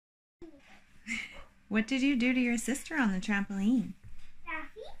What did you do to your sister on the trampoline?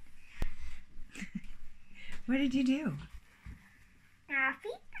 What did you do?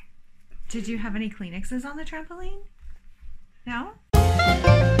 Did you have any Kleenexes on the trampoline? No?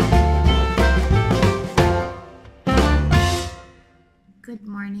 Good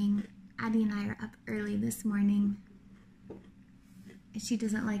morning. Addie and I are up early this morning. She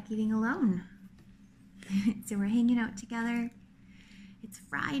doesn't like eating alone. So we're hanging out together. It's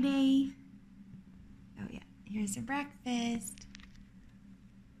Friday. Oh yeah, here's her breakfast.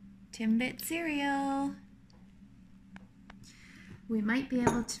 Timbit cereal. We might be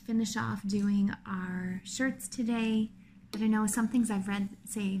able to finish off doing our shirts today, but I know some things I've read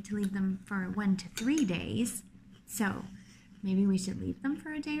say to leave them for 1 to 3 days. So maybe we should leave them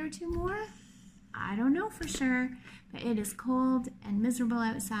for a day or two more. I don't know for sure, but it is cold and miserable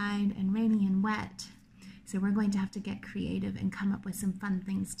outside and rainy and wet. So we're going to have to get creative and come up with some fun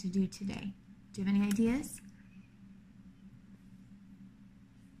things to do today. Do you have any ideas?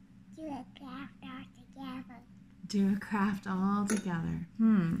 Do a craft all together. Do a craft all together.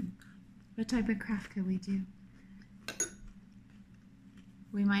 What type of craft could we do?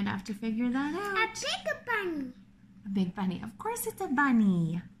 We might have to figure that out. A big bunny. A big bunny. Of course it's a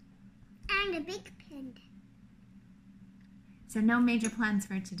bunny. And a big pin. So no major plans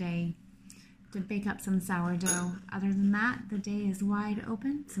for today to bake up some sourdough. Other than that, the day is wide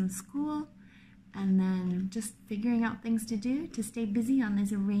open. Some school. And then just figuring out things to do to stay busy on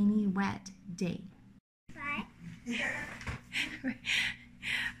this rainy, wet day.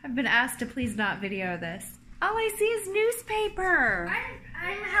 I've been asked to please not video this. All I see is newspaper.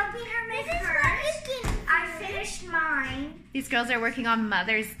 I'm helping her make hers. I finished mine. These girls are working on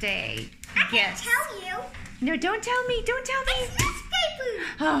Mother's Day gifts. I can't tell you. No, don't tell me. Don't tell me. It's newspaper.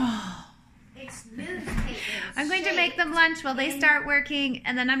 Oh. It's newspaper. I'm going to make them lunch while they start working,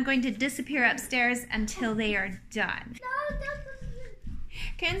 and then I'm going to disappear upstairs until they are done. No, don't.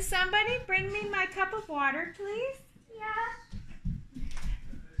 Can somebody bring me my cup of water, please? Yeah.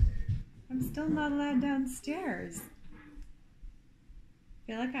 I'm still not allowed downstairs. I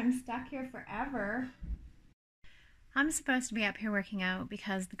feel like I'm stuck here forever. I'm supposed to be up here working out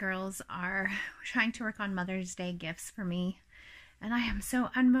because the girls are trying to work on Mother's Day gifts for me. And I am so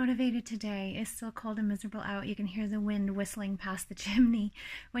unmotivated today. It's still cold and miserable out. You can hear the wind whistling past the chimney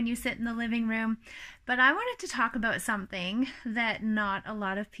when you sit in the living room. But I wanted to talk about something that not a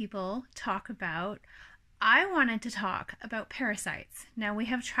lot of people talk about. I wanted to talk about parasites. Now, we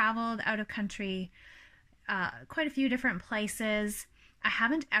have traveled out of country quite a few different places. I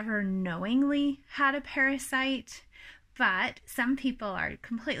haven't ever knowingly had a parasite, but some people are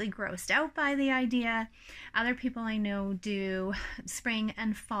completely grossed out by the idea. Other people I know do spring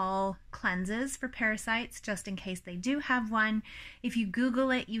and fall cleanses for parasites just in case they do have one. If you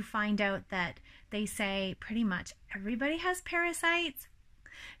Google it, you find out that they say pretty much everybody has parasites.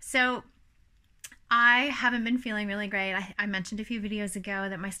 So I haven't been feeling really great. I mentioned a few videos ago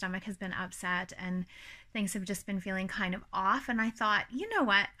that my stomach has been upset and things have just been feeling kind of off. And I thought, you know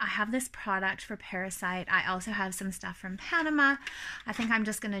what? I have this product for parasite. I also have some stuff from Panama. I think I'm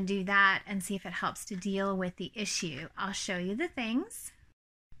just going to do that and see if it helps to deal with the issue. I'll show you the things.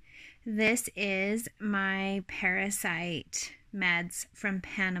 This is my parasite meds from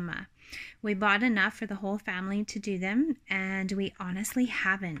Panama. We bought enough for the whole family to do them, and we honestly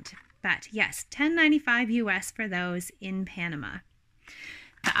haven't. But yes, $10.95 US for those in Panama.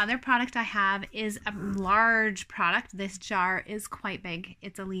 The other product I have is a large product. This jar is quite big.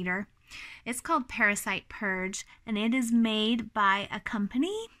 It's a liter. It's called Parasite Purge, and it is made by a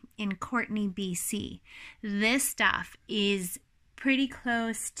company in Courtenay, BC. This stuff is pretty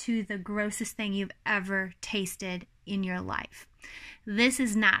close to the grossest thing you've ever tasted in your life. This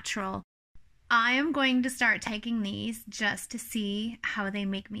is natural. I am going to start taking these just to see how they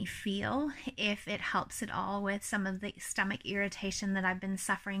make me feel, if it helps at all with some of the stomach irritation that I've been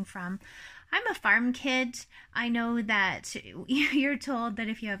suffering from. I'm a farm kid. I know that you're told that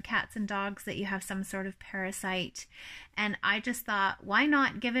if you have cats and dogs that you have some sort of parasite, and I just thought, why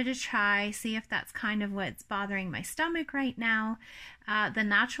not give it a try, see if that's kind of what's bothering my stomach right now. The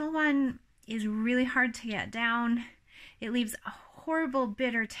natural one is really hard to get down. It leaves a horrible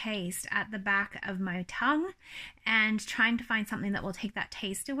bitter taste at the back of my tongue, and trying to find something that will take that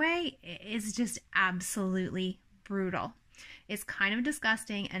taste away is just absolutely brutal. It's kind of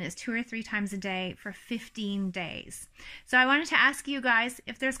disgusting, and it's 2 or 3 times a day for 15 days. So I wanted to ask you guys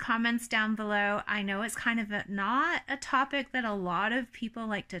if there's comments down below. I know it's kind of not a topic that a lot of people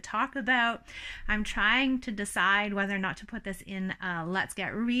like to talk about. I'm trying to decide whether or not to put this in Let's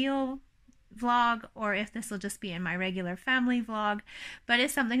Get Real vlog or if this will just be in my regular family vlog, but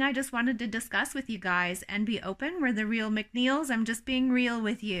it's something I just wanted to discuss with you guys and be open. We're the real McNeils. I'm just being real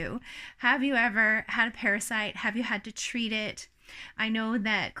with you. Have you ever had a parasite? Have you had to treat it? I know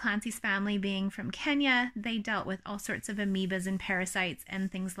that Clancy's family, being from Kenya, they dealt with all sorts of amoebas and parasites and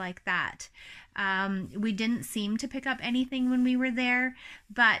things like that. We didn't seem to pick up anything when we were there,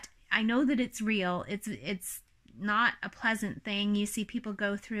 but I know that it's real. It's not a pleasant thing. You see people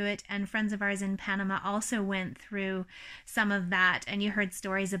go through it, and friends of ours in Panama also went through some of that, and you heard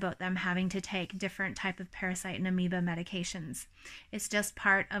stories about them having to take different type of parasite and amoeba medications. It's just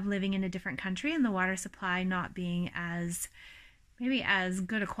part of living in a different country and the water supply not being maybe as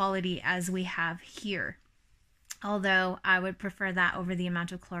good a quality as we have here. Although I would prefer that over the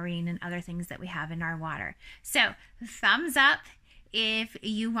amount of chlorine and other things that we have in our water. So, thumbs up if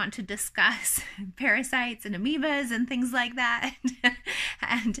you want to discuss parasites and amoebas and things like that.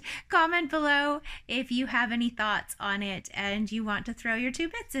 And comment below if you have any thoughts on it and you want to throw your 2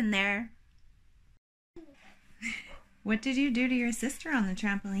 bits in there. What did you do to your sister on the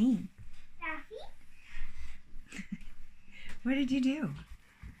trampoline? What did you do?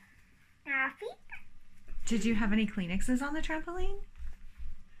 Did you have any Kleenexes on the trampoline?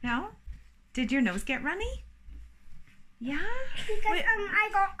 No? Did your nose get runny? Yeah? Because I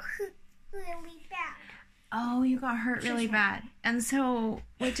got hurt really bad. Oh, you got hurt really bad. And so,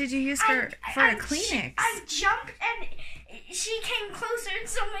 what did you use for a Kleenex? I jumped and she came closer, and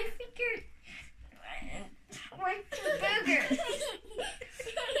so my finger went to booger.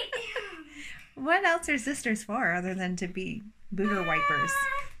 What else are sisters for other than to be booger wipers?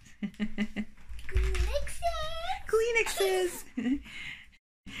 Kleenexes!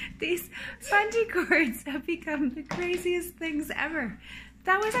 These bungee cords have become the craziest things ever.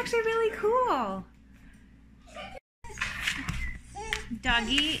 That was actually really cool.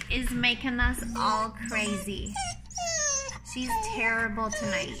 Doggy is making us all crazy. She's terrible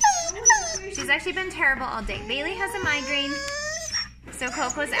tonight. She's actually been terrible all day. Bailey has a migraine, so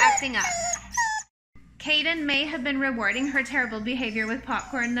Coco's acting up. Caden may have been rewarding her terrible behavior with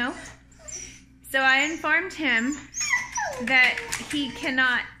popcorn though. So I informed him that he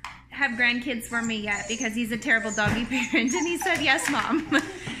cannot have grandkids for me yet because he's a terrible doggy parent, and he said, yes, Mom.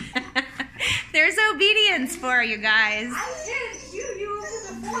 There's obedience for you guys. You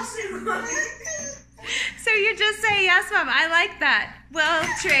opened the faucet. So you just say, yes, Mom. I like that. Well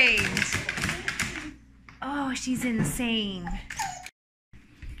trained. Oh, she's insane.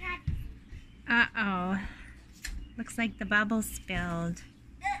 Uh-oh. Looks like the bubble spilled.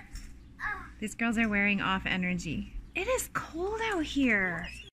 These girls are wearing off energy. It is cold out here.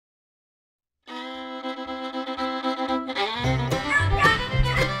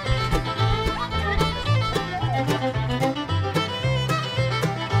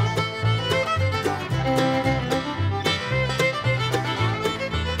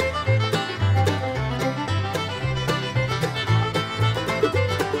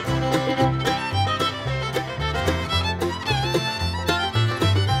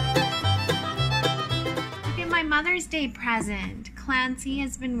 Mother's Day present. Clancy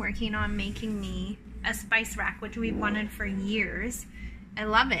has been working on making me a spice rack, which we've wanted for years. I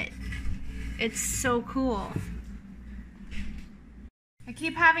love it. It's so cool. I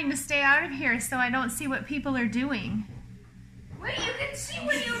keep having to stay out of here so I don't see what people are doing. Wait, you can see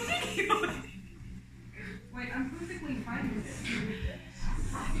when you video. Wait, I'm perfectly fine with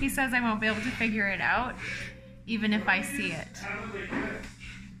it. He says I won't be able to figure it out, even if I see it.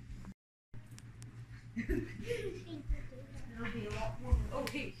 It'll be a lot warmer.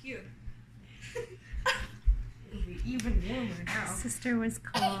 Okay, here. It'll be even warmer now. Sister was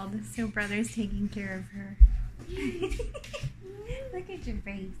cold, so brother's taking care of her. Look at your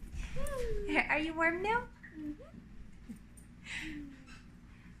face. Are you warm now?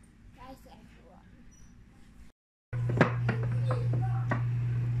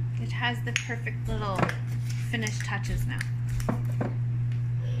 It has the perfect little finished touches now.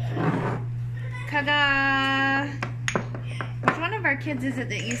 Kaga! Which one of our kids is it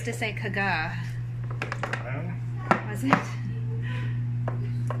that used to say kaga? Was it?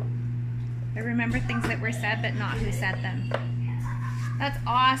 I remember things that were said, but not who said them. That's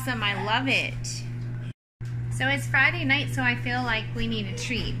awesome. I love it. So it's Friday night, so I feel like we need a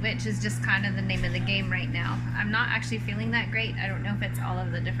treat, which is just kind of the name of the game right now. I'm not actually feeling that great. I don't know if it's all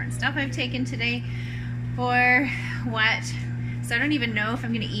of the different stuff I've taken today or what. So I don't even know if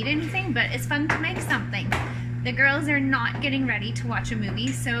I'm going to eat anything, but it's fun to make something. The girls are not getting ready to watch a movie,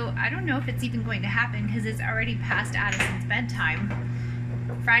 so I don't know if it's even going to happen because it's already past Addison's bedtime.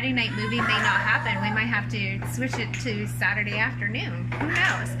 Friday night movie may not happen. We might have to switch it to Saturday afternoon. Who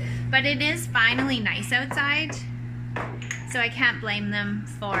knows? But it is finally nice outside, so I can't blame them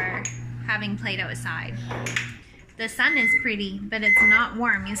for having played outside. The sun is pretty, but it's not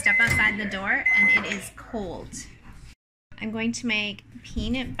warm. You step outside the door and it is cold. I'm going to make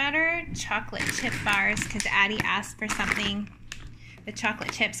peanut butter chocolate chip bars because Addie asked for something with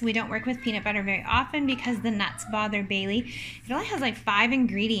chocolate chips. We don't work with peanut butter very often because the nuts bother Bailey. It only has like 5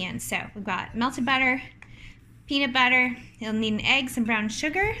 ingredients. So we've got melted butter, peanut butter, you'll need an egg, some brown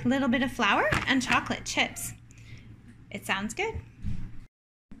sugar, a little bit of flour, and chocolate chips. It sounds good.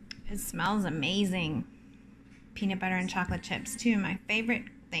 It smells amazing. Peanut butter and chocolate chips, two of my favorite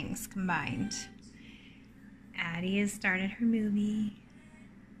things combined. Addie has started her movie.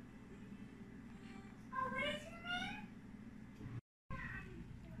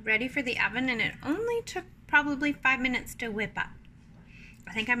 Ready for the oven, and it only took probably 5 minutes to whip up.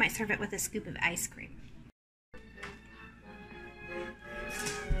 I think I might serve it with a scoop of ice cream.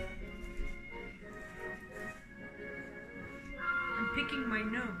 I'm picking my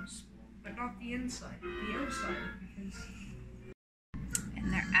nose, but not the inside, the outside, because...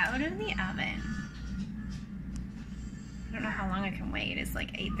 And they're out of the oven. I don't know how long I can wait. It's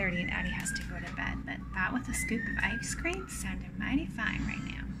like 8:30 and Addie has to go to bed, but that with a scoop of ice cream sounded mighty fine right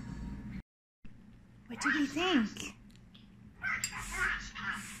now. What do we think?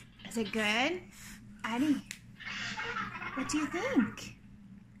 Is it good? Addie, what do you think?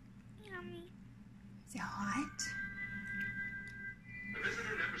 Yummy. Is it hot? The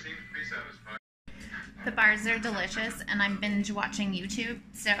visitor never seems to be satisfied. The bars are delicious, and I'm binge watching YouTube,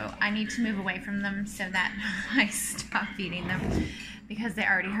 so I need to move away from them so that I stop feeding them because they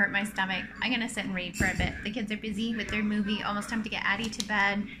already hurt my stomach. I'm gonna sit and read for a bit. The kids are busy with their movie, almost time to get Addie to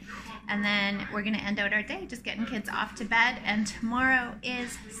bed, and then we're gonna end out our day just getting kids off to bed, and tomorrow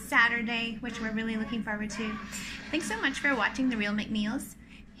is Saturday, which we're really looking forward to. Thanks so much for watching The Real McNeils.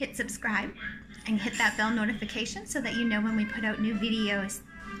 Hit subscribe and hit that bell notification so that you know when we put out new videos.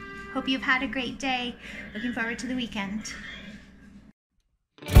 Hope you've had a great day. Looking forward to the weekend.